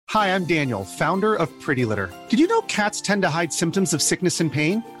Hi, I'm Daniel, founder of Pretty Litter. Did you know cats tend to hide symptoms of sickness and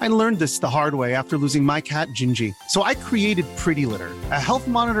pain? I learned this the hard way after losing my cat, Gingy. So I created Pretty Litter, a health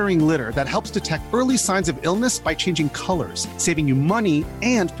monitoring litter that helps detect early signs of illness by changing colors, saving you money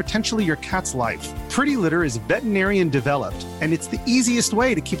and potentially your cat's life. Pretty Litter is veterinarian developed, and it's the easiest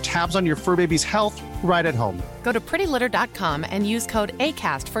way to keep tabs on your fur baby's health right at home. Go to prettylitter.com and use code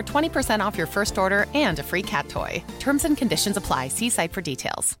ACAST for 20% off your first order and a free cat toy. Terms and conditions apply. See site for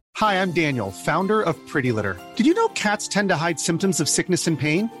details. Hi, I'm Daniel, founder of Pretty Litter. Did you know cats tend to hide symptoms of sickness and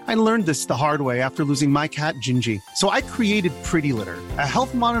pain? I learned this the hard way after losing my cat, Gingy. So I created Pretty Litter, a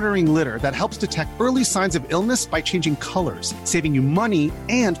health monitoring litter that helps detect early signs of illness by changing colors, saving you money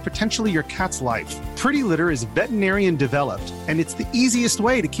and potentially your cat's life. Pretty Litter is veterinarian developed, and it's the easiest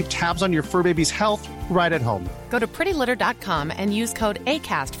way to keep tabs on your fur baby's health right at home. Go to prettylitter.com and use code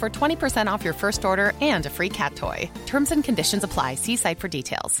ACAST for 20% off your first order and a free cat toy. Terms and conditions apply. See site for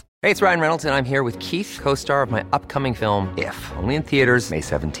details. Hey, it's Ryan Reynolds, and I'm here with Keith, co-star of my upcoming film, If, only in theaters May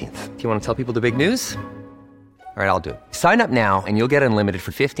 17th. Do you want to tell people the big news? All right, I'll do it. Sign up now and you'll get unlimited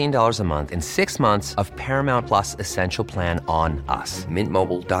for $15 a month and 6 months of Paramount Plus Essential Plan on us.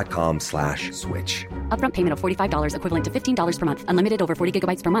 MintMobile.com/switch. Upfront payment of $45 equivalent to $15 per month. Unlimited over 40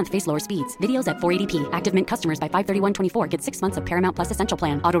 gigabytes per month. Face lower speeds. Videos at 480p. Active Mint customers by 531.24 get 6 months of Paramount Plus Essential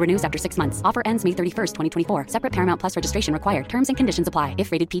Plan. Auto renews after 6 months. Offer ends May 31st, 2024. Separate Paramount Plus registration required. Terms and conditions apply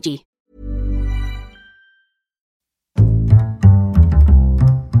if rated PG.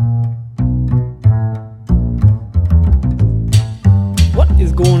 What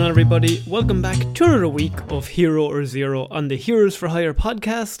is going on, everybody? Welcome back to another week of Hero or Zero on the Heroes for Hire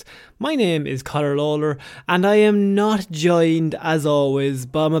podcast. My name is Conor Lawler, and I am not joined, as always,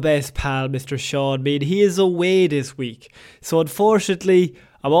 by my best pal, Mr. Sean Mead. He is away this week, so unfortunately,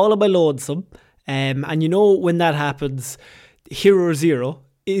 I'm all on my lonesome. And you know, when that happens, Hero or Zero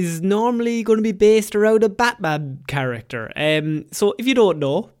is normally going to be based around a Batman character. So if you don't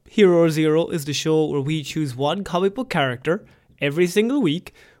know, Hero or Zero is the show where we choose one comic book character every single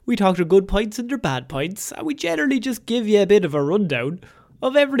week. We talk their good points and their bad points, and we generally just give you a bit of a rundown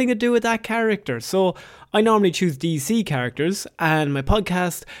of everything to do with that character. So I normally choose DC characters, and my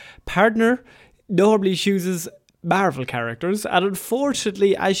podcast partner normally chooses Marvel characters, and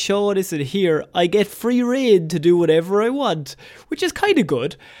unfortunately, as Sean isn't here, I get free rein to do whatever I want, which is kind of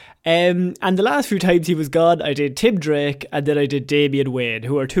good. And the last few times he was gone, I did Tim Drake, and then I did Damian Wayne,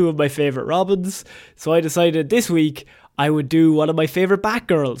 who are two of my favourite Robins. So I decided this week I would do one of my favourite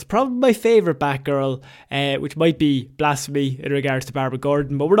Batgirls, probably my favourite Batgirl, which might be blasphemy in regards to Barbara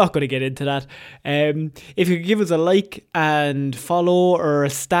Gordon, but we're not going to get into that. If you could give us a like and follow or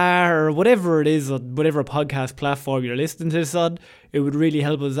a star or whatever it is on whatever podcast platform you're listening to this on, it would really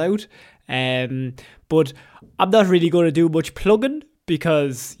help us out. But I'm not really going to do much plugging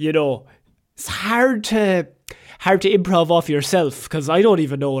because, you know, it's hard to improv off yourself because I don't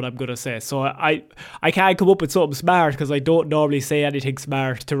even know what I'm going to say. So I can't come up with something smart because I don't normally say anything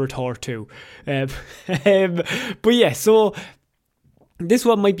smart to retort to. But yeah, so this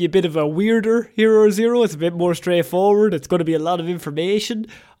one might be a bit of a weirder Hero or Zero. It's a bit more straightforward. It's going to be a lot of information.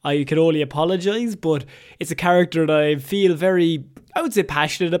 I can only apologise, but it's a character that I feel very, I would say,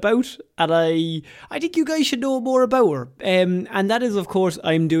 passionate about, and I think you guys should know more about her. And that is, of course,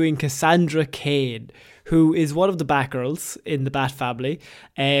 I'm doing Cassandra Cain, who is one of the Batgirls in the Bat family.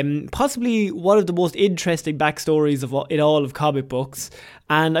 Possibly one of the most interesting backstories in all of comic books.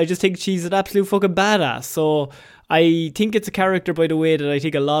 And I just think she's an absolute fucking badass. So I think it's a character, by the way, that I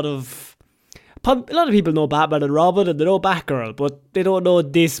think a lot of people know Batman and Robin and they know Batgirl, but they don't know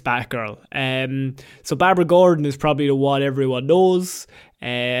this Batgirl. So Barbara Gordon is probably the one everyone knows.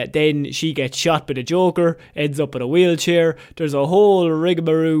 Then she gets shot by the Joker, ends up in a wheelchair. There's a whole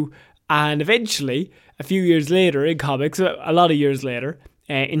rigmarole. And eventually, a few years later in comics, a lot of years later,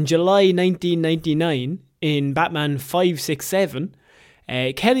 in July 1999, in Batman 567,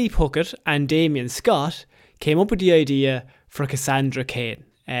 Kelly Puckett and Damian Scott came up with the idea for Cassandra Cain.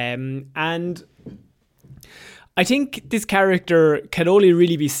 And I think this character can only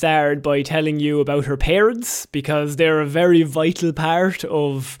really be started by telling you about her parents, because they're a very vital part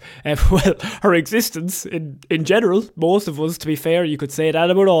of, her existence in general. Most of us, to be fair, you could say that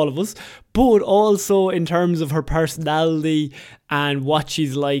about all of us, but also in terms of her personality and what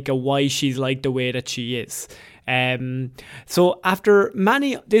she's like and why she's like the way that she is. So after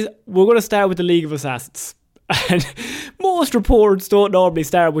we're going to start with the League of Assassins. And most reports don't normally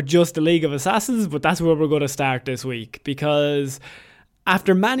start with just the League of Assassins, but that's where we're going to start this week, because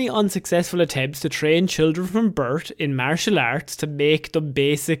after many unsuccessful attempts to train children from birth in martial arts to make them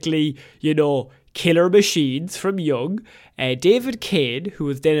basically, killer machines from young, David Cain, who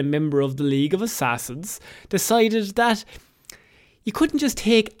was then a member of the League of Assassins, decided that you couldn't just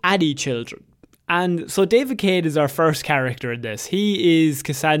take any children. And so David Cain is our first character in this. He is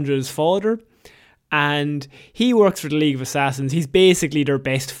Cassandra's father, and he works for the League of Assassins. He's basically their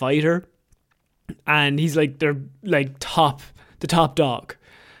best fighter, and he's like their the top dog.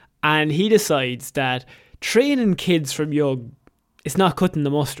 And he decides that training kids from young is not cutting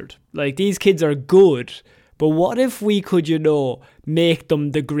the mustard. Like, these kids are good, but what if we could, make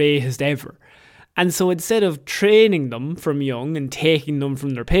them the greatest ever? And so instead of training them from young and taking them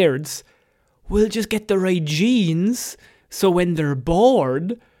from their parents, we'll just get the right genes, so when they're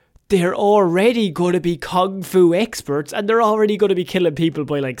born, they're already going to be kung fu experts, and they're already going to be killing people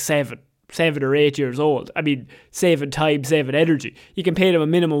by like 7 or 8 years old. I mean, saving time, saving energy. You can pay them a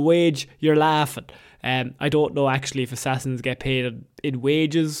minimum wage, you're laughing. I don't know actually if assassins get paid in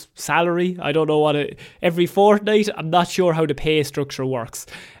wages, salary. I don't know every fortnight. I'm not sure how the pay structure works.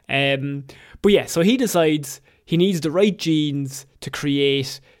 But yeah, so he decides he needs the right genes to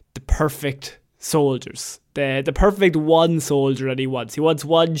create the perfect soldiers. The perfect one soldier that he wants. He wants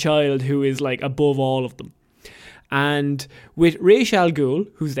one child who is like above all of them. And with Ra's al Ghul,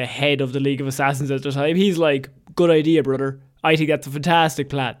 who's the head of the League of Assassins at the time, he's like, good idea, brother. I think that's a fantastic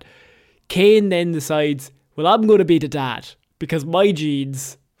plan. Cain then decides, well, I'm going to be the dad because my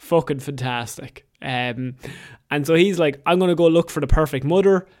genes fucking fantastic. And so he's like, I'm going to go look for the perfect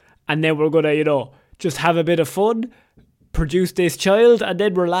mother, and then we're going to, just have a bit of fun, produce this child, and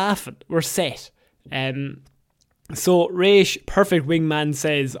then we're laughing. We're set. So Ra's, perfect wingman,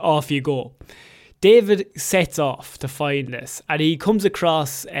 says, off you go. David sets off to find this, and he comes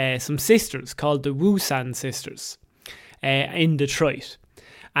across some sisters called the Wusan sisters in Detroit.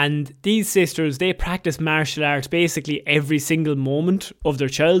 And these sisters, they practice martial arts basically every single moment of their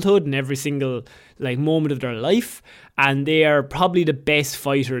childhood and every single moment of their life, and they are probably the best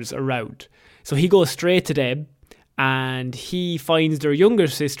fighters around. So he goes straight to them, and he finds their younger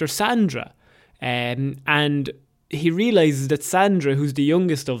sister Sandra, and he realises that Sandra, who's the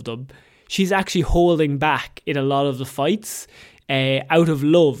youngest of them, she's actually holding back in a lot of the fights out of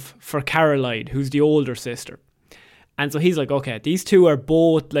love for Caroline, who's the older sister. And so he's like, okay, these two are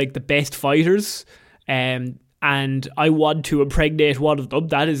both like the best fighters, and I want to impregnate one of them.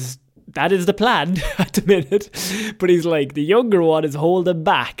 That is the plan at the minute. But he's like, the younger one is holding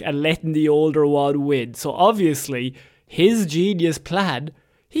back and letting the older one win. So obviously, his genius plan,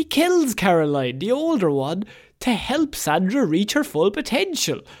 he kills Caroline, the older one, to help Sandra reach her full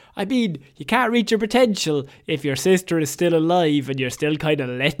potential. I mean, you can't reach your potential if your sister is still alive and you're still kind of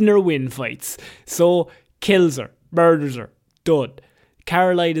letting her win fights. So, kills her, murders her, done.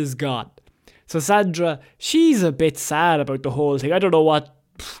 Caroline is gone. So Sandra, she's a bit sad about the whole thing. I don't know what,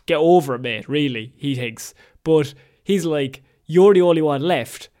 get over it, mate, really, he thinks. But he's like, you're the only one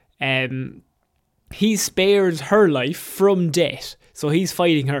left. He spares her life from death. So he's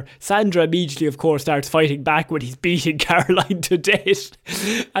fighting her. Sandra immediately, of course, starts fighting back when he's beating Caroline to death.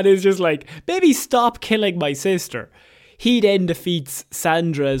 And is just like, maybe stop killing my sister. He then defeats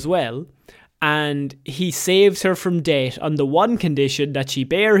Sandra as well. And he saves her from death on the one condition that she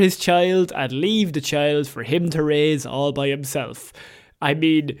bear his child and leave the child for him to raise all by himself. I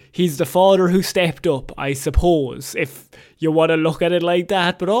mean, he's the father who stepped up, I suppose, if you want to look at it like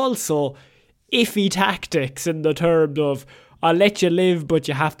that. But also, iffy tactics in the terms of, I'll let you live, but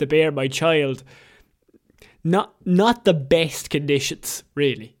you have to bear my child. Not the best conditions,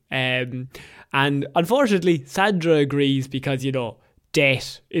 really. And unfortunately, Sandra agrees because,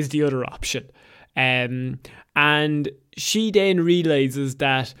 death is the other option. And she then realises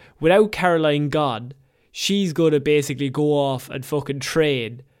that without Caroline gone, she's going to basically go off and fucking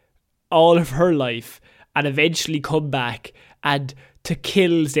train all of her life and eventually come back and to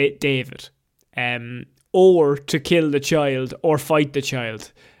kill David. Or to kill the child or fight the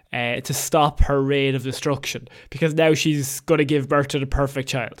child to stop her reign of destruction, because now she's going to give birth to the perfect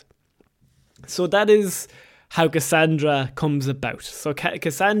child. So that is how Cassandra comes about. So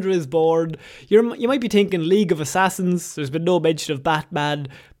Cassandra is born. You might be thinking League of Assassins. There's been no mention of Batman,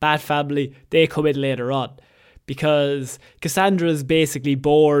 Bat Family. They come in later on, because Cassandra is basically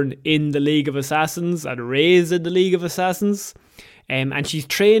born in the League of Assassins and raised in the League of Assassins. And she's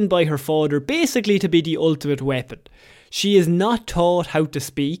trained by her father basically to be the ultimate weapon. She is not taught how to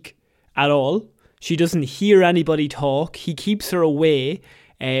speak at all. She doesn't hear anybody talk. He keeps her away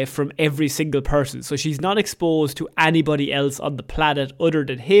from every single person. So she's not exposed to anybody else on the planet other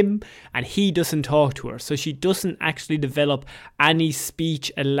than him, and he doesn't talk to her. So she doesn't actually develop any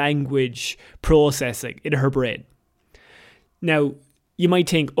speech and language processing in her brain. Now, you might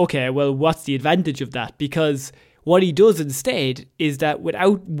think, okay, well, what's the advantage of that? Because what he does instead is that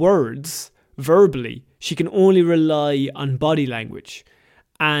without words, verbally, she can only rely on body language.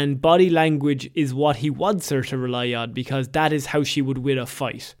 And body language is what he wants her to rely on, because that is how she would win a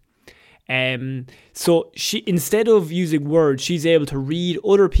fight. So she, instead of using words, she's able to read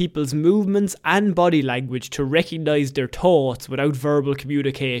other people's movements and body language to recognise their thoughts without verbal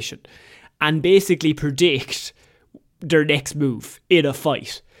communication, and basically predict their next move in a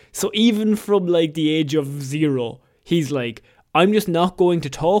fight. So even from like the age of 0, he's like, I'm just not going to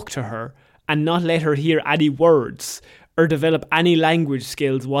talk to her and not let her hear any words or develop any language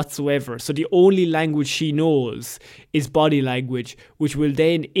skills whatsoever. So the only language she knows is body language, which will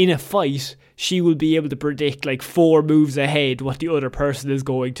then, in a fight, she will be able to predict like 4 moves ahead what the other person is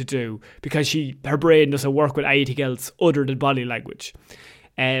going to do, because her brain doesn't work with anything else other than body language.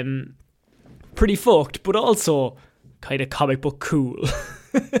 Pretty fucked, but also kind of comic book cool.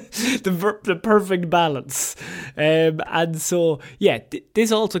 the perfect balance. And so, yeah,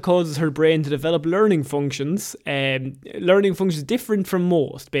 this also causes her brain to develop learning functions. Learning functions different from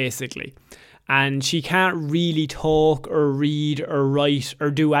most, basically. And she can't really talk or read or write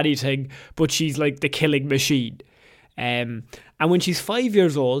or do anything, but she's like the killing machine. And when she's 5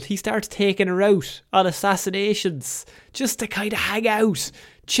 years old, he starts taking her out on assassinations just to kind of hang out,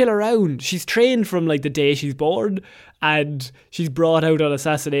 chill around. She's trained from like the day she's born, and she's brought out on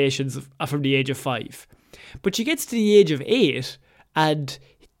assassinations from the age of 5. But she gets to the age of 8, and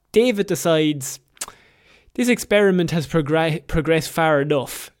David decides this experiment has progressed far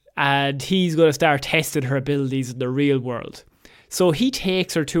enough, and he's going to start testing her abilities in the real world. So he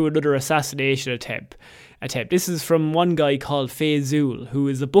takes her to another assassination attempt. This is from one guy called Faizul, who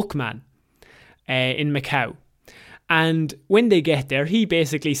is a bookman in Macau. And when they get there, he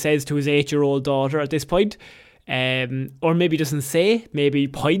basically says to his 8-year-old daughter at this point, or maybe doesn't say, maybe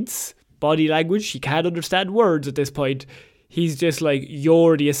points, body language, she can't understand words at this point. He's just like,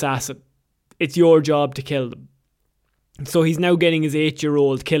 you're the assassin. It's your job to kill them. So he's now getting his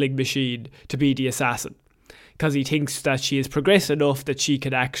 8-year-old killing machine to be the assassin, because he thinks that she has progressed enough that she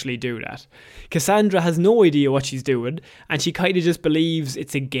can actually do that. Cassandra has no idea what she's doing, and she kind of just believes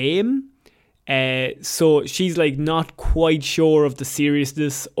it's a game. So she's like not quite sure of the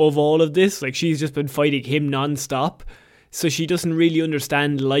seriousness of all of this. Like, she's just been fighting him non-stop. So she doesn't really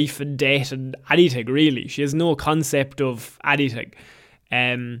understand life and death and anything, really. She has no concept of anything.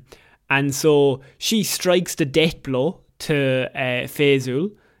 And so she strikes the death blow to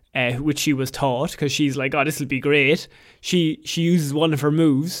Faizul, which she was taught, because she's like, oh, this will be great. She uses one of her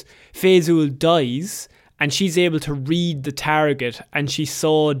moves. Faizul dies, and she's able to read the target, and she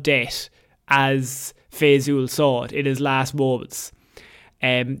saw death as Faizul saw it in his last moments.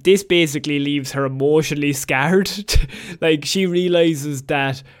 This basically leaves her emotionally scarred. Like, she realises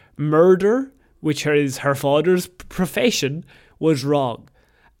that murder, which is her father's profession, was wrong.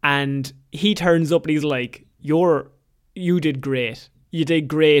 And he turns up and he's like, you did great. You did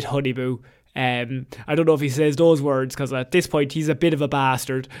great, honey boo. I don't know if he says those words, because at this point he's a bit of a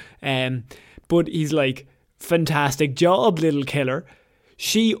bastard. But he's like, fantastic job, little killer.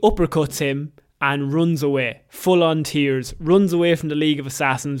 She uppercuts him and runs away, full on tears, runs away from the League of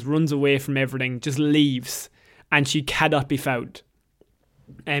Assassins, runs away from everything, just leaves, and she cannot be found.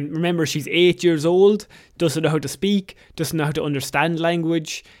 And remember, she's 8 years old, doesn't know how to speak, doesn't know how to understand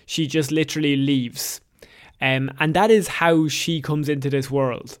language. She just literally leaves. And that is how she comes into this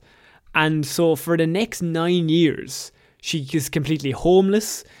world. And so for the next 9 years, she is completely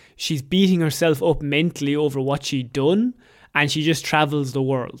homeless. She's beating herself up mentally over what she'd done, and she just travels the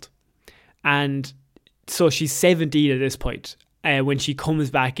world. And so she's 17 at this point when she comes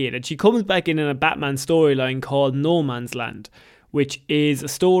back in. And she comes back in a Batman storyline called No Man's Land, which is a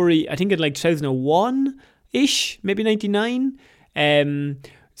story, I think in like 2001-ish, maybe 99.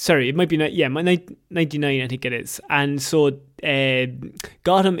 Sorry, it might be, 99 I think it is. And so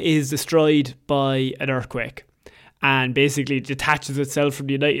Gotham is destroyed by an earthquake, and basically detaches itself from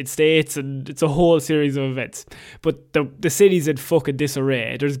the United States, and it's a whole series of events. But the city's in fucking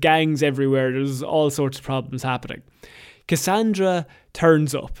disarray. There's gangs everywhere. There's all sorts of problems happening. Cassandra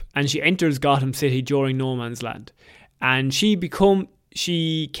turns up, and she enters Gotham City during No Man's Land. And she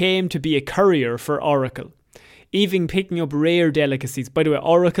came to be a courier for Oracle, even picking up rare delicacies. By the way,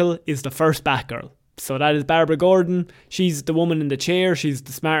 Oracle is the first Batgirl. So that is Barbara Gordon. She's the woman in the chair. She's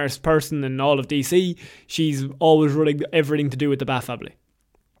the smartest person in all of DC. She's always running everything to do with the Bat family.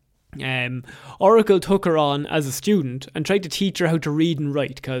 Oracle took her on as a student and tried to teach her how to read and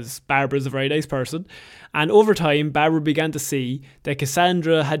write, because Barbara's a very nice person. And over time, Barbara began to see that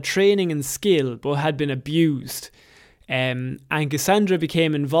Cassandra had training and skill, but had been abused. And Cassandra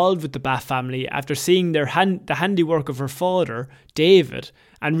became involved with the Bat family after seeing the handiwork of her father, David,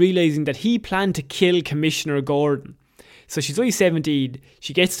 and realising that he planned to kill Commissioner Gordon. So she's only 17,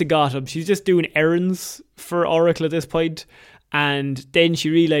 she gets to Gotham, she's just doing errands for Oracle at this point, and then she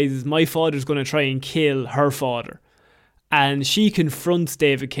realises my father's going to try and kill her father. And she confronts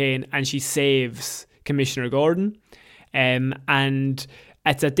David Cain and she saves Commissioner Gordon. And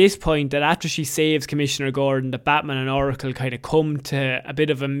it's at this point that after she saves Commissioner Gordon, that Batman and Oracle kind of come to a bit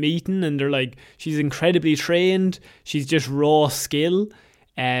of a meeting, and they're like, she's incredibly trained, she's just raw skill,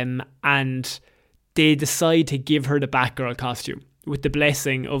 and they decide to give her the Batgirl costume with the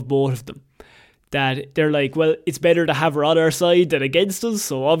blessing of both of them. That they're like, well, it's better to have her on our side than against us,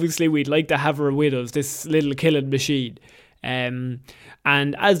 so obviously we'd like to have her with us, this little killing machine. And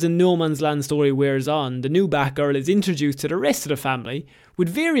as the No Man's Land story wears on, the new Batgirl is introduced to the rest of the family with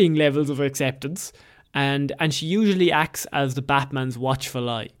varying levels of acceptance, and she usually acts as the Batman's watchful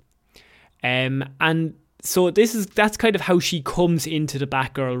eye. And so that's kind of how she comes into the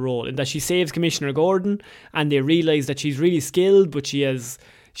Batgirl role, in that she saves Commissioner Gordon, and they realise that she's really skilled, but she's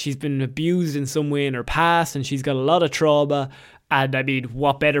been abused in some way in her past, and she's got a lot of trauma. And I mean,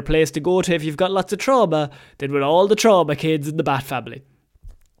 what better place to go to if you've got lots of trauma than with all the trauma kids in the Bat family?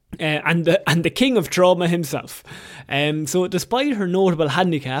 And the king of trauma himself. So despite her notable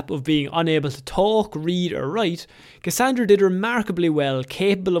handicap of being unable to talk, read or write, Cassandra did remarkably well,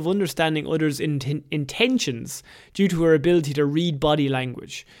 capable of understanding others' intentions due to her ability to read body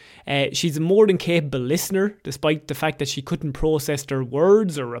language. She's a more than capable listener, despite the fact that she couldn't process their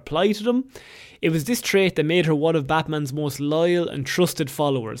words or reply to them. It was this trait that made her one of Batman's most loyal and trusted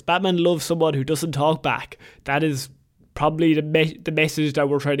followers. Batman loves someone who doesn't talk back. That is probably the message that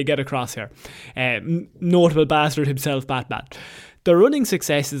we're trying to get across here. Notable bastard himself, Batman. The running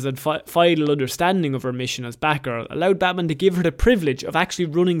successes and final understanding of her mission as Batgirl allowed Batman to give her the privilege of actually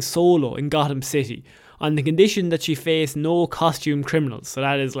running solo in Gotham City, on the condition that she face no costume criminals. So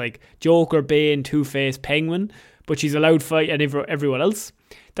that is like Joker, Bane, Two-Face, Penguin, but she's allowed to fight everyone else.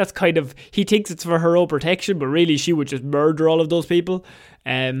 That's kind of, he thinks it's for her own protection, but really she would just murder all of those people.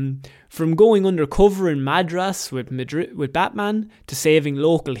 From going undercover in Madras with Batman to saving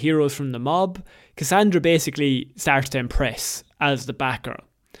local heroes from the mob, Cassandra basically starts to impress as the Batgirl.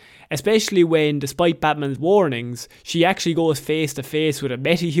 Especially when, despite Batman's warnings, she actually goes face to face with a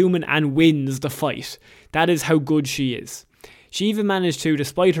metahuman and wins the fight. That is how good she is. She even managed to,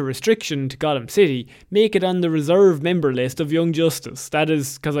 despite her restriction to Gotham City, make it on the reserve member list of Young Justice. That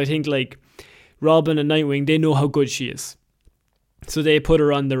is because I think like Robin and Nightwing, they know how good she is. So they put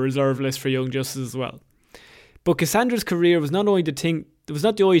her on the reserve list for Young Justice as well. But Cassandra's career was not the only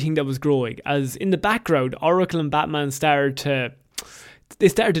thing that was growing, as in the background, Oracle and Batman started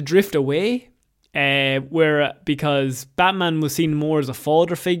to drift away, because Batman was seen more as a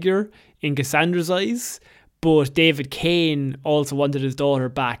father figure in Cassandra's eyes, but David Cain also wanted his daughter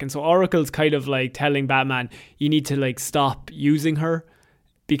back, and so Oracle's kind of like telling Batman, you need to like stop using her,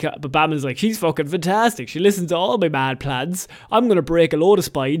 but Batman's like, she's fucking fantastic, she listens to all my mad plans, I'm going to break a load of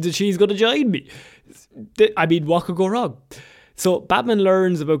spines and she's going to join me. I mean, what could go wrong? So Batman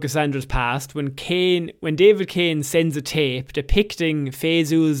learns about Cassandra's past when David Cain sends a tape depicting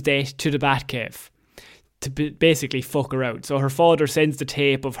Fazul's death to the Batcave to basically fuck her out. So her father sends the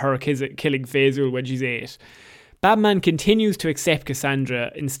tape of her killing Fazul when she's 8. Batman continues to accept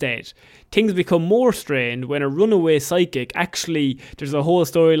Cassandra instead. Things become more strained when a runaway psychic, actually there's a whole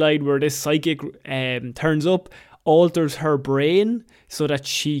storyline where this psychic turns up, alters her brain so that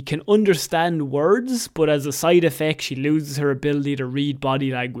she can understand words, but as a side effect she loses her ability to read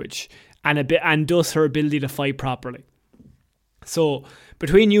body language and thus her ability to fight properly. So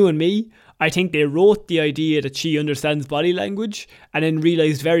between you and me, I think they wrote the idea that she understands body language and then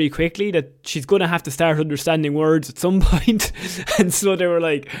realised very quickly that she's going to have to start understanding words at some point. And so they were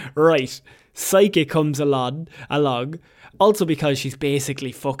like, right, psychic comes along. Also because she's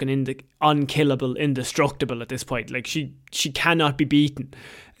basically fucking unkillable, indestructible at this point. Like she cannot be beaten.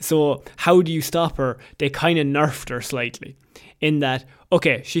 So how do you stop her? They kind of nerfed her slightly. In that,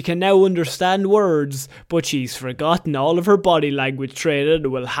 okay, she can now understand words, but she's forgotten all of her body language training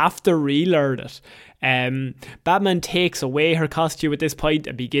and will have to relearn it. Batman takes away her costume at this point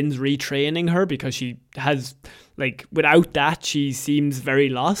and begins retraining her because she has, like, without that, she seems very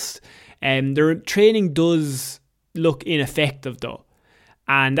lost. Their training does look ineffective though.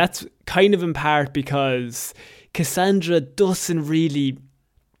 And that's kind of in part because Cassandra doesn't really...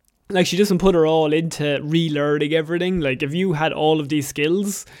 Like, she doesn't put her all into relearning everything. Like, if you had all of these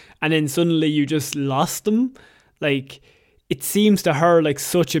skills and then suddenly you just lost them, like, it seems to her like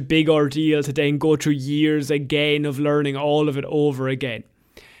such a big ordeal to then go through years again of learning all of it over again.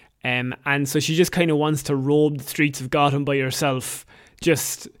 And so she just kind of wants to roam the streets of Gotham by herself.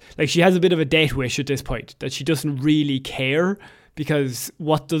 Just like she has a bit of a death wish at this point, that she doesn't really care, because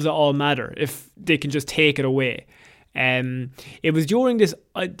what does it all matter if they can just take it away? It was during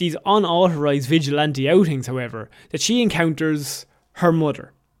these unauthorized vigilante outings, however, that she encounters her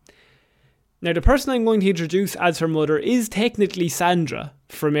mother. Now, the person I'm going to introduce as her mother is technically Sandra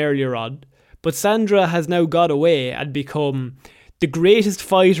from earlier on, but Sandra has now got away and become the greatest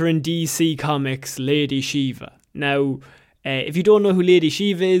fighter in DC Comics, Lady Shiva. Now, if you don't know who Lady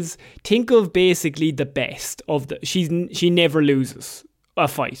Shiva is, think of basically the best of the. She never loses a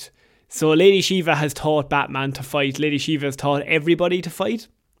fight. So Lady Shiva has taught Batman to fight. Lady Shiva has taught everybody to fight.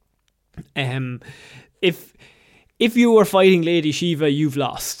 If you were fighting Lady Shiva, you've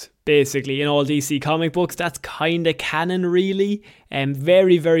lost. Basically, in all DC comic books, that's kind of canon, really.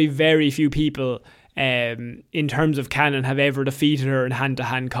 Very, very, very few people, in terms of canon, have ever defeated her in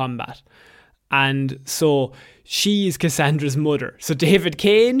hand-to-hand combat. And so she is Cassandra's mother. So David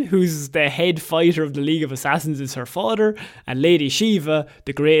Cain, who's the head fighter of the League of Assassins, is her father, and Lady Shiva,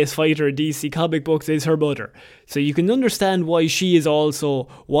 the greatest fighter in DC comic books, is her mother. So you can understand why she is also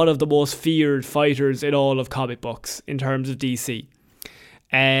one of the most feared fighters in all of comic books in terms of DC.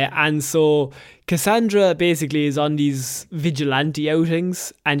 And so Cassandra basically is on these vigilante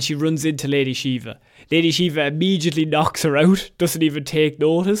outings, and she runs into Lady Shiva. Lady Shiva immediately knocks her out, doesn't even take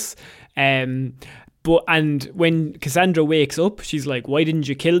notice. But when Cassandra wakes up, she's like, "Why didn't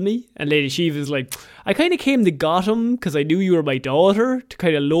you kill me?" And Lady Shiva's like, "I kind of came to Gotham because I knew you were my daughter, to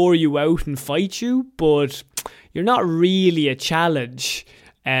kind of lure you out and fight you, but you're not really a challenge."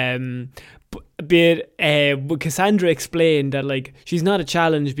 But Cassandra explained that like she's not a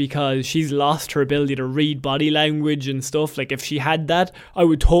challenge because she's lost her ability to read body language and stuff. Like if she had that, I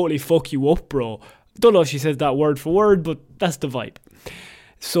would totally fuck you up, bro. Don't know if she says that word for word, but that's the vibe.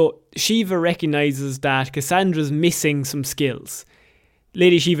 So Shiva recognises that Cassandra's missing some skills.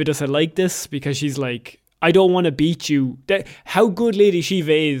 Lady Shiva doesn't like this because she's like, "I don't want to beat you." How good Lady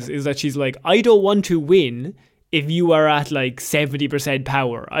Shiva is that she's like, "I don't want to win if you are at like 70%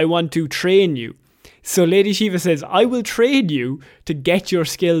 power. I want to train you." So Lady Shiva says, "I will train you to get your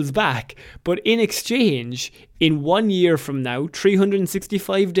skills back, but in exchange, in 1 year from now,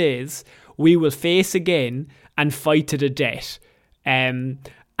 365 days, we will face again and fight to the death." And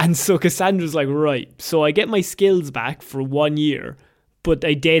so Cassandra's like, "Right, so I get my skills back for 1 year, but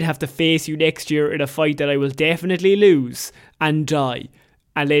I did have to face you next year in a fight that I will definitely lose and die."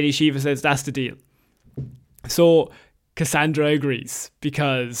 And Lady Shiva says, "That's the deal." So Cassandra agrees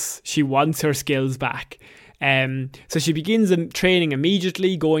because she wants her skills back. So she begins training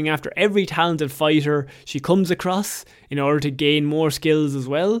immediately, going after every talented fighter she comes across in order to gain more skills as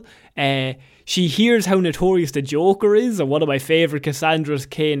well. She hears how notorious the Joker is, and one of my favourite Cassandra's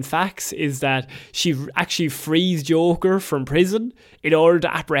Cain facts is that she actually frees Joker from prison in order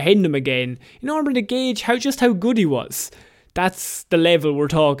to apprehend him again, in order to gauge how good he was. That's the level we're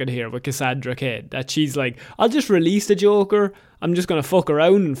talking here with Cassandra Cain, that she's like, "I'll just release the Joker, I'm just going to fuck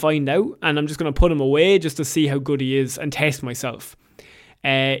around and find out, and I'm just going to put him away just to see how good he is and test myself."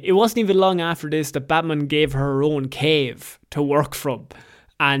 It wasn't even long after this that Batman gave her own cave to work from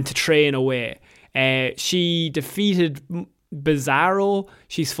and to train away. She defeated Bizarro,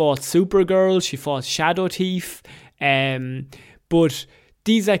 she's fought Supergirl, she fought Shadow Thief, but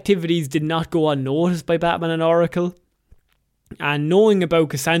these activities did not go unnoticed by Batman and Oracle. And knowing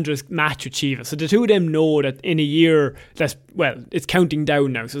about Cassandra's match with Shiva, so the two of them know that in a year, it's counting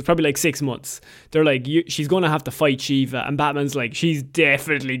down now, so it's probably like 6 months. They're like, she's going to have to fight Shiva, and Batman's like, she's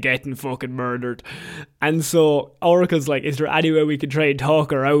definitely getting fucking murdered. And so Oracle's like, is there any way we can try and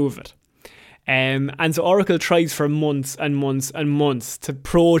talk her out of it? And so Oracle tries for months and months and months to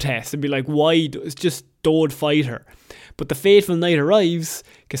protest and be like, why? Just don't fight her. But the fateful night arrives.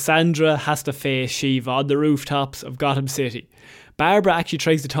 Cassandra has to face Shiva on the rooftops of Gotham City. Barbara actually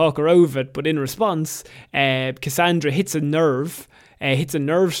tries to talk her out of it, but in response, Cassandra hits a nerve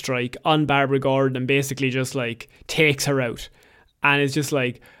strike on Barbara Gordon and basically just like takes her out. And it's just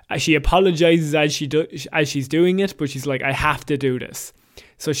like, she apologizes as she's doing it, but she's like, I have to do this.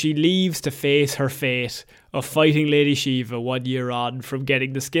 So she leaves to face her fate of fighting Lady Shiva 1 year on from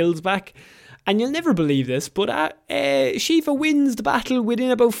getting the skills back. And you'll never believe this, but Shiva wins the battle within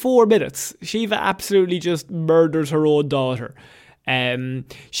about 4 minutes. Shiva absolutely just murders her own daughter.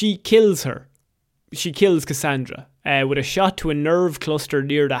 She kills her. She kills Cassandra with a shot to a nerve cluster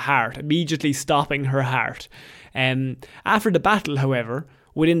near the heart, immediately stopping her heart. After the battle, however,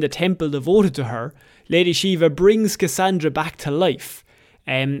 within the temple devoted to her, Lady Shiva brings Cassandra back to life,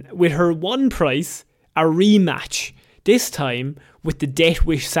 with her one prize, a rematch, this time with the death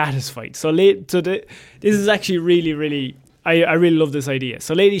wish satisfied. This is actually really, really, I really love this idea.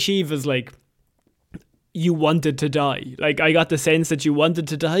 So Lady Shiva's like, you wanted to die. Like, I got the sense that you wanted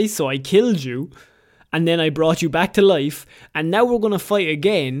to die, so I killed you, and then I brought you back to life, and now we're going to fight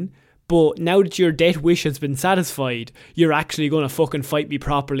again, but now that your death wish has been satisfied, you're actually going to fucking fight me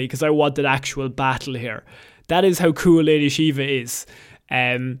properly, because I wanted actual battle here. That is how cool Lady Shiva is.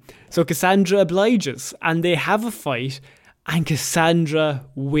 So Cassandra obliges, and they have a fight, and Cassandra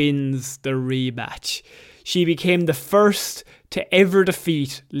wins the rematch. She became the first to ever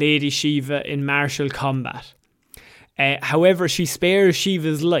defeat Lady Shiva in martial combat. However, she spares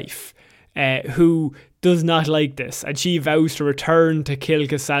Shiva's life, who does not like this, and she vows to return to kill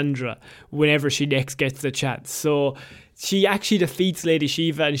Cassandra whenever she next gets the chance. So she actually defeats Lady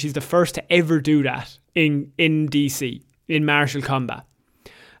Shiva, and she's the first to ever do that in DC, in martial combat.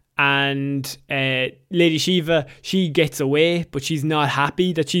 And Lady Shiva, she gets away, but she's not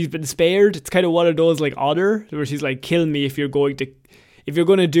happy that she's been spared. It's kind of one of those like Honor, where she's like, kill me if you're going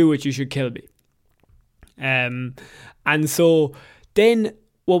to do it, you should kill me. And so then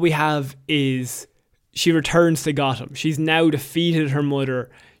what we have is she returns to Gotham. She's now defeated her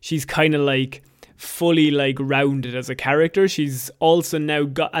mother. She's kind of like fully like rounded as a character. She's also now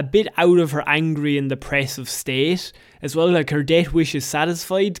got a bit out of her angry and depressive state as well. Like, her death wish is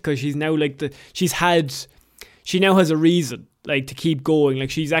satisfied, because she's now like she now has a reason like to keep going.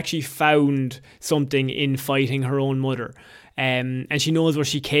 Like, she's actually found something in fighting her own mother. And she knows where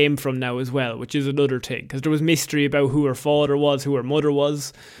she came from now as well, which is another thing, because there was mystery about who her father was, who her mother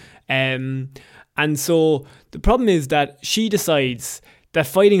was. And so the problem is that she decides that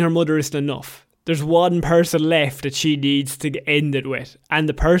fighting her mother isn't enough. There's one person left that she needs to end it with. And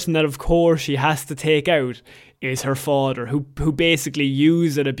the person that, of course, she has to take out is her father, who basically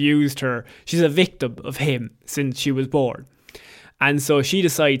used and abused her. She's a victim of him since she was born. And so she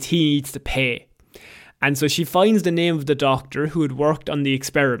decides he needs to pay. And so she finds the name of the doctor who had worked on the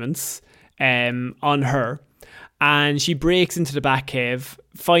experiments on her. And she breaks into the Batcave,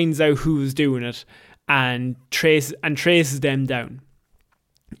 finds out who was doing it, and traces them down.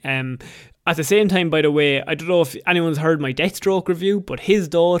 At the same time, by the way, I don't know if anyone's heard my Deathstroke review, but his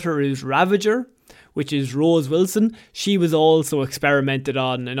daughter is Ravager, which is Rose Wilson. She was also experimented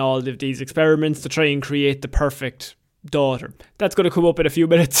on in all of these experiments to try and create the perfect daughter. That's going to come up in a few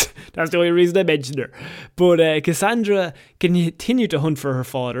minutes. That's the only reason I mentioned her. But Cassandra continued to hunt for her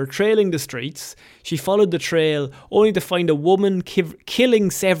father, trailing the streets. She followed the trail only to find a woman killing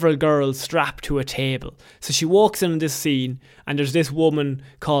several girls strapped to a table. So she walks in this scene, and there's this woman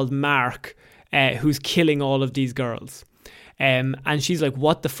called Mark who's killing all of these girls. And she's like,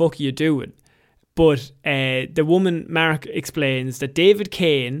 what the fuck are you doing? But the woman, Mark, explains that David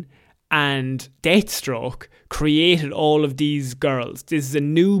Cain and Deathstroke created all of these girls. This is a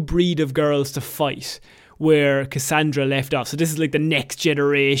new breed of girls to fight where Cassandra left off. So this is like the next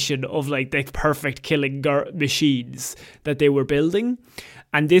generation of like the perfect killing machines that they were building.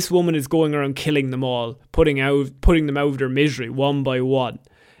 And this woman is going around killing them all, putting them out of their misery one by one.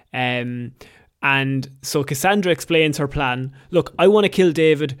 And so Cassandra explains her plan. Look, I want to kill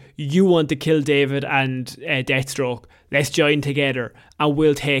David. You want to kill David and Deathstroke. Let's join together and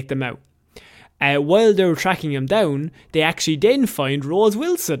we'll take them out. While they were tracking him down, they actually then find Rose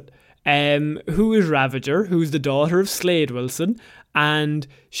Wilson, who is Ravager, who's the daughter of Slade Wilson. And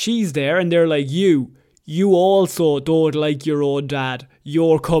she's there, and they're like, you also don't like your own dad.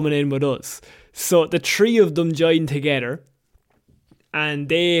 You're coming in with us. So the three of them join together. And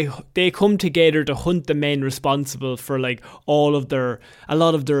they come together to hunt the men responsible for like a lot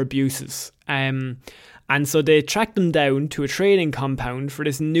of their abuses. And so they track them down to a training compound for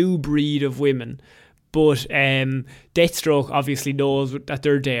this new breed of women. But Deathstroke obviously knows that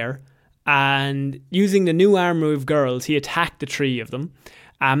they're there. And using the new armour of girls, he attacked the three of them.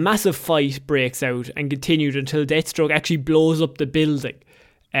 A massive fight breaks out and continued until Deathstroke actually blows up the building,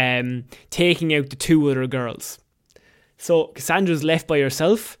 taking out the two other girls. So Cassandra's left by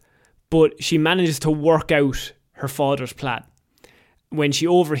herself, but she manages to work out her father's plan when she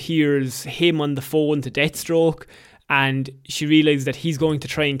overhears him on the phone to Deathstroke, and she realises that he's going to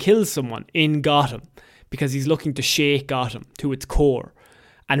try and kill someone in Gotham because he's looking to shake Gotham to its core.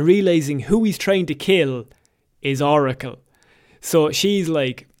 And realising who he's trying to kill is Oracle. So she's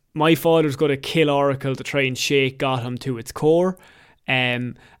like, my father's going to kill Oracle to try and shake Gotham to its core.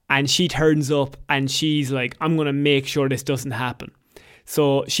 And she turns up and she's like, I'm going to make sure this doesn't happen.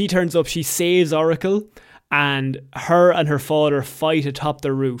 So she turns up, she saves Oracle, and her father fight atop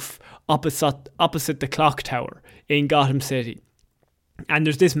the roof opposite the clock tower in Gotham City. And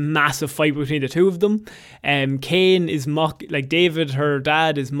there's this massive fight between the two of them. Cain is David, her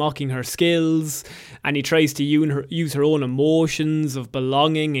dad, is mocking her skills, and he tries to use her own emotions of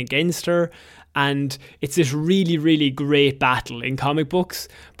belonging against her. And it's this really, really great battle in comic books.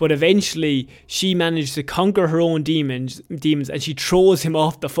 But eventually, she manages to conquer her own demons, and she throws him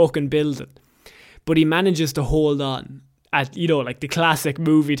off the fucking building. But he manages to hold on. At, like the classic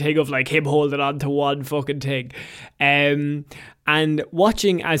movie thing of like him holding on to one fucking thing. And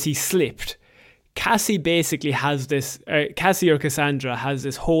watching as he slipped, Cassie basically has this, Cassie or Cassandra has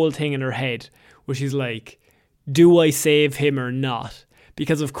this whole thing in her head where she's like, do I save him or not?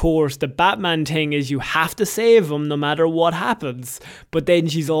 Because of course the Batman thing is you have to save him no matter what happens. But then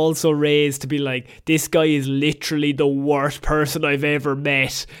she's also raised to be like, this guy is literally the worst person I've ever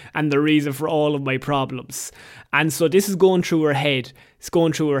met and the reason for all of my problems. And so this is going through her head. It's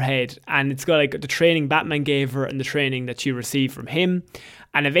going through her head. And it's got like the training Batman gave her and the training that she received from him.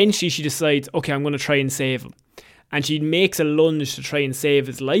 And eventually she decides, okay, I'm going to try and save him. And she makes a lunge to try and save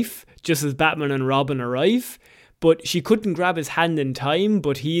his life just as Batman and Robin arrive. But she couldn't grab his hand in time,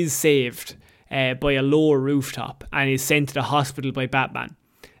 but he is saved by a lower rooftop and is sent to the hospital by Batman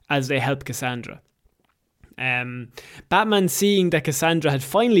as they help Cassandra. Batman, seeing that Cassandra had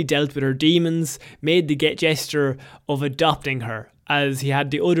finally dealt with her demons, made the gesture of adopting her, as he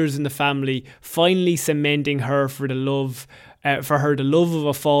had the others in the family finally cementing her for the love of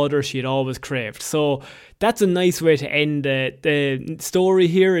a father she had always craved. So that's a nice way to end the story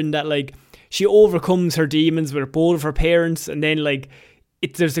here, in that like she overcomes her demons with both of her parents, and then like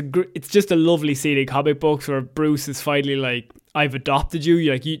it's just a lovely scene in comic books where Bruce is finally like, I've adopted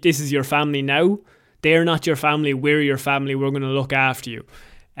you, this is your family now. They're not your family, we're your family, we're going to look after you.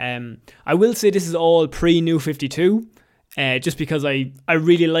 I will say this is all pre-New 52, just because I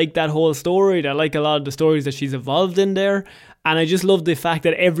really like that whole story. I like a lot of the stories that she's involved in there, and I just love the fact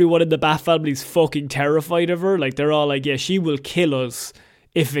that everyone in the Bat family is fucking terrified of her. Like, they're all like, yeah, she will kill us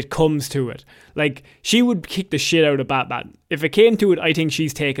if it comes to it. Like, she would kick the shit out of Batman. If it came to it, I think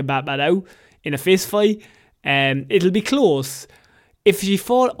she's taking Batman out in a fist fight. It'll be close. If she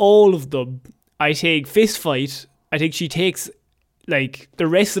fought all of them, I think fist fight, I think she takes like the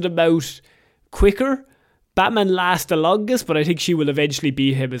rest of them out quicker. Batman lasts the longest, but I think she will eventually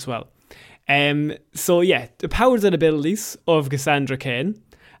beat him as well. So yeah, the powers and abilities of Cassandra Cain.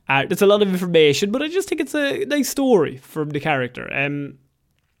 There's a lot of information, but I just think it's a nice story from the character.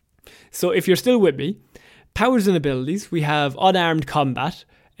 So if you're still with me, powers and abilities, we have unarmed combat.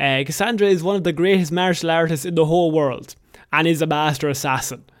 Cassandra is one of the greatest martial artists in the whole world and is a master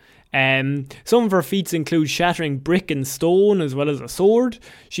assassin. Some of her feats include shattering brick and stone as well as a sword.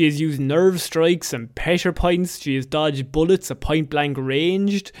 She has used nerve strikes and pressure points. She has dodged bullets at point blank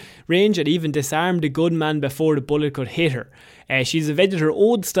range and even disarmed a gunman before the bullet could hit her. She's invented her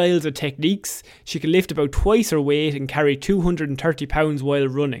own styles and techniques. She can lift about twice her weight and carry 230 pounds while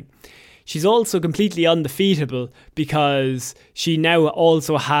running. She's also completely undefeatable because she now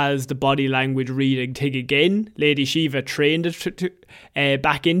also has the body language reading thing again. Lady Shiva trained it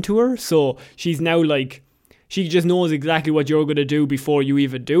back into her, so she's now like, she just knows exactly what you're going to do before you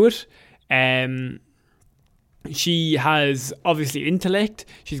even do it. She has obviously intellect.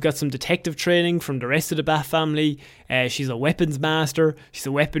 She's got some detective training from the rest of the Bat family. She's a weapons master. She's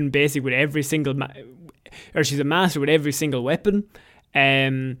a weapon basic with every single she's a master with every single weapon.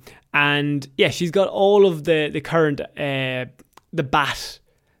 And yeah, she's got all of the current the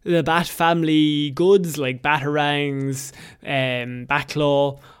Bat family goods like batarangs,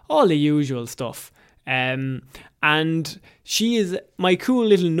 Batclaw, all the usual stuff. And she is, my cool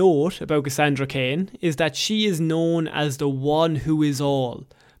little note about Cassandra Cain is that she is known as the one who is all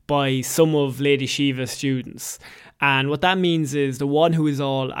by some of Lady Shiva's students. And what that means is the one who is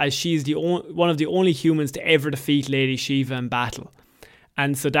all, as she is one of the only humans to ever defeat Lady Shiva in battle.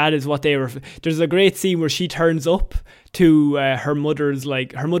 And so that is what they were. There's a great scene where she turns up to her mother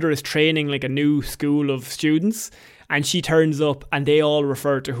is training like a new school of students, and she turns up and they all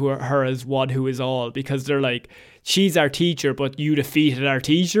refer to her as one who is all, because they're like, she's our teacher, but you defeated our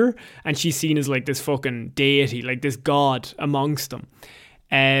teacher, and she's seen as like this fucking deity, like this god amongst them.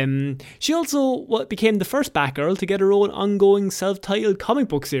 She also became the first Batgirl to get her own ongoing self-titled comic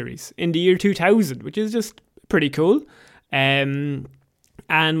book series in the year 2000, which is just pretty cool.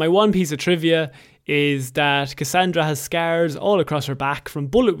 And my one piece of trivia is that Cassandra has scars all across her back from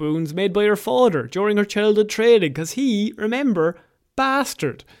bullet wounds made by her father during her childhood training, because he, remember,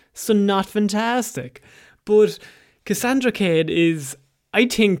 bastard. So not fantastic. But Cassandra Cain is I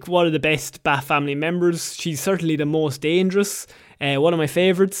think one of the best Bat family members. She's certainly the most dangerous, one of my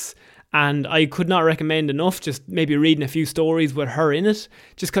favourites, and I could not recommend enough just maybe reading a few stories with her in it,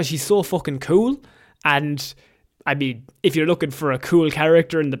 just because she's so fucking cool. And I mean, if you're looking for a cool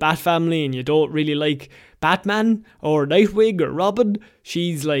character in the Bat family and you don't really like Batman or Nightwing or Robin,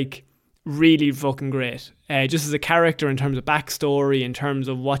 she's like really fucking great. Just as a character, in terms of backstory, in terms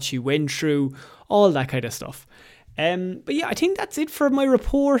of what she went through, all that kind of stuff. But yeah, I think that's it for my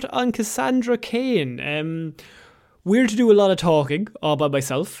report on Cassandra Cain. We're to do a lot of talking all by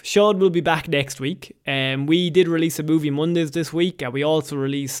myself. Sean will be back next week. We did release a Movie Mondays this week, and we also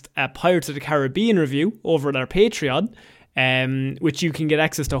released a Pirates of the Caribbean review over on our Patreon, which you can get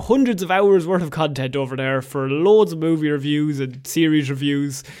access to hundreds of hours worth of content over there for loads of movie reviews and series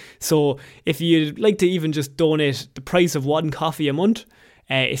reviews. So if you'd like to even just donate the price of one coffee a month,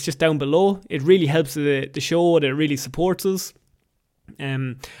 it's just down below. It really helps the show, and it really supports us.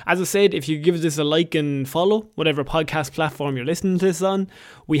 As I said, if you give this a like and follow, whatever podcast platform you're listening to this on,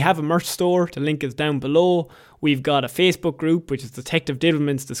 we have a merch store. The link is down below. We've got a Facebook group, which is Detective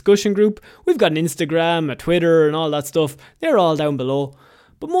Diddleman's discussion group. We've got an Instagram, a Twitter, and all that stuff. They're all down below.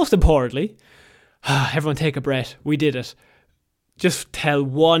 But most importantly, everyone take a breath. We did it. Just tell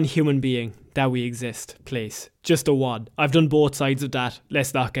one human being that we exist, please. Just a one. I've done both sides of that.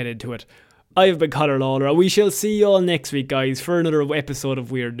 Let's not get into it. I've been Conor Lawler, and we shall see you all next week, guys, for another episode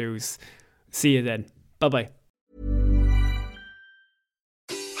of Weird News. See you then. Bye-bye.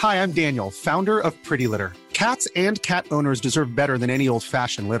 Hi, I'm Daniel, founder of Pretty Litter. Cats and cat owners deserve better than any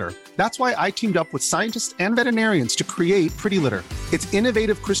old-fashioned litter. That's why I teamed up with scientists and veterinarians to create Pretty Litter. Its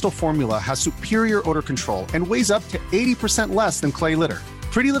innovative crystal formula has superior odor control and weighs up to 80% less than clay litter.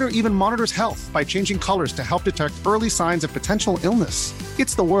 Pretty Litter even monitors health by changing colors to help detect early signs of potential illness.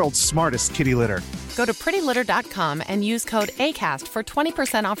 It's the world's smartest kitty litter. Go to prettylitter.com and use code ACAST for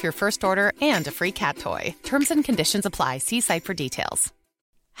 20% off your first order and a free cat toy. Terms and conditions apply. See site for details.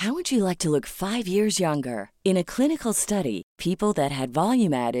 How would you like to look 5 years younger? In a clinical study, people that had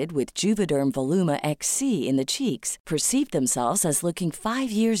volume added with Juvederm Voluma XC in the cheeks perceived themselves as looking 5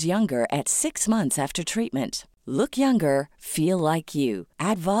 years younger at 6 months after treatment. Look younger, feel like you.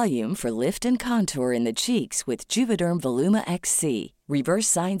 Add volume for lift and contour in the cheeks with Juvederm Voluma XC. Reverse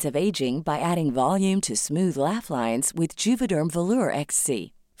signs of aging by adding volume to smooth laugh lines with Juvederm Volure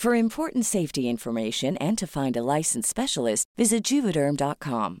XC. For important safety information and to find a licensed specialist, visit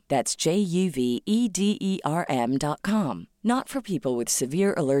Juvederm.com. That's JUVEDERM.com. Not for people with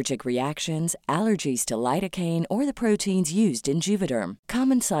severe allergic reactions, allergies to lidocaine, or the proteins used in Juvederm.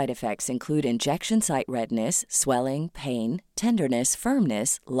 Common side effects include injection site redness, swelling, pain, tenderness,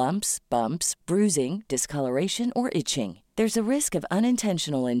 firmness, lumps, bumps, bruising, discoloration, or itching. There's a risk of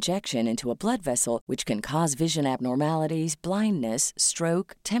unintentional injection into a blood vessel, which can cause vision abnormalities, blindness,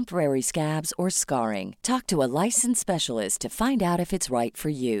 stroke, temporary scabs, or scarring. Talk to a licensed specialist to find out if it's right for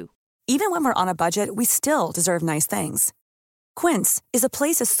you. Even when we're on a budget, we still deserve nice things. Quince is a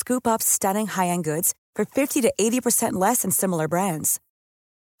place to scoop up stunning high-end goods for 50 to 80% less than similar brands.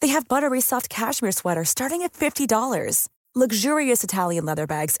 They have buttery soft cashmere sweaters starting at $50, luxurious Italian leather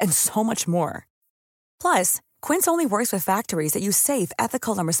bags, and so much more. Plus, Quince only works with factories that use safe,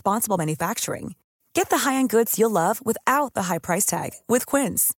 ethical, and responsible manufacturing. Get the high-end goods you'll love without the high price tag with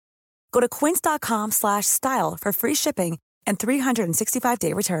Quince. Go to quince.com/style for free shipping and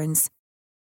 365-day returns.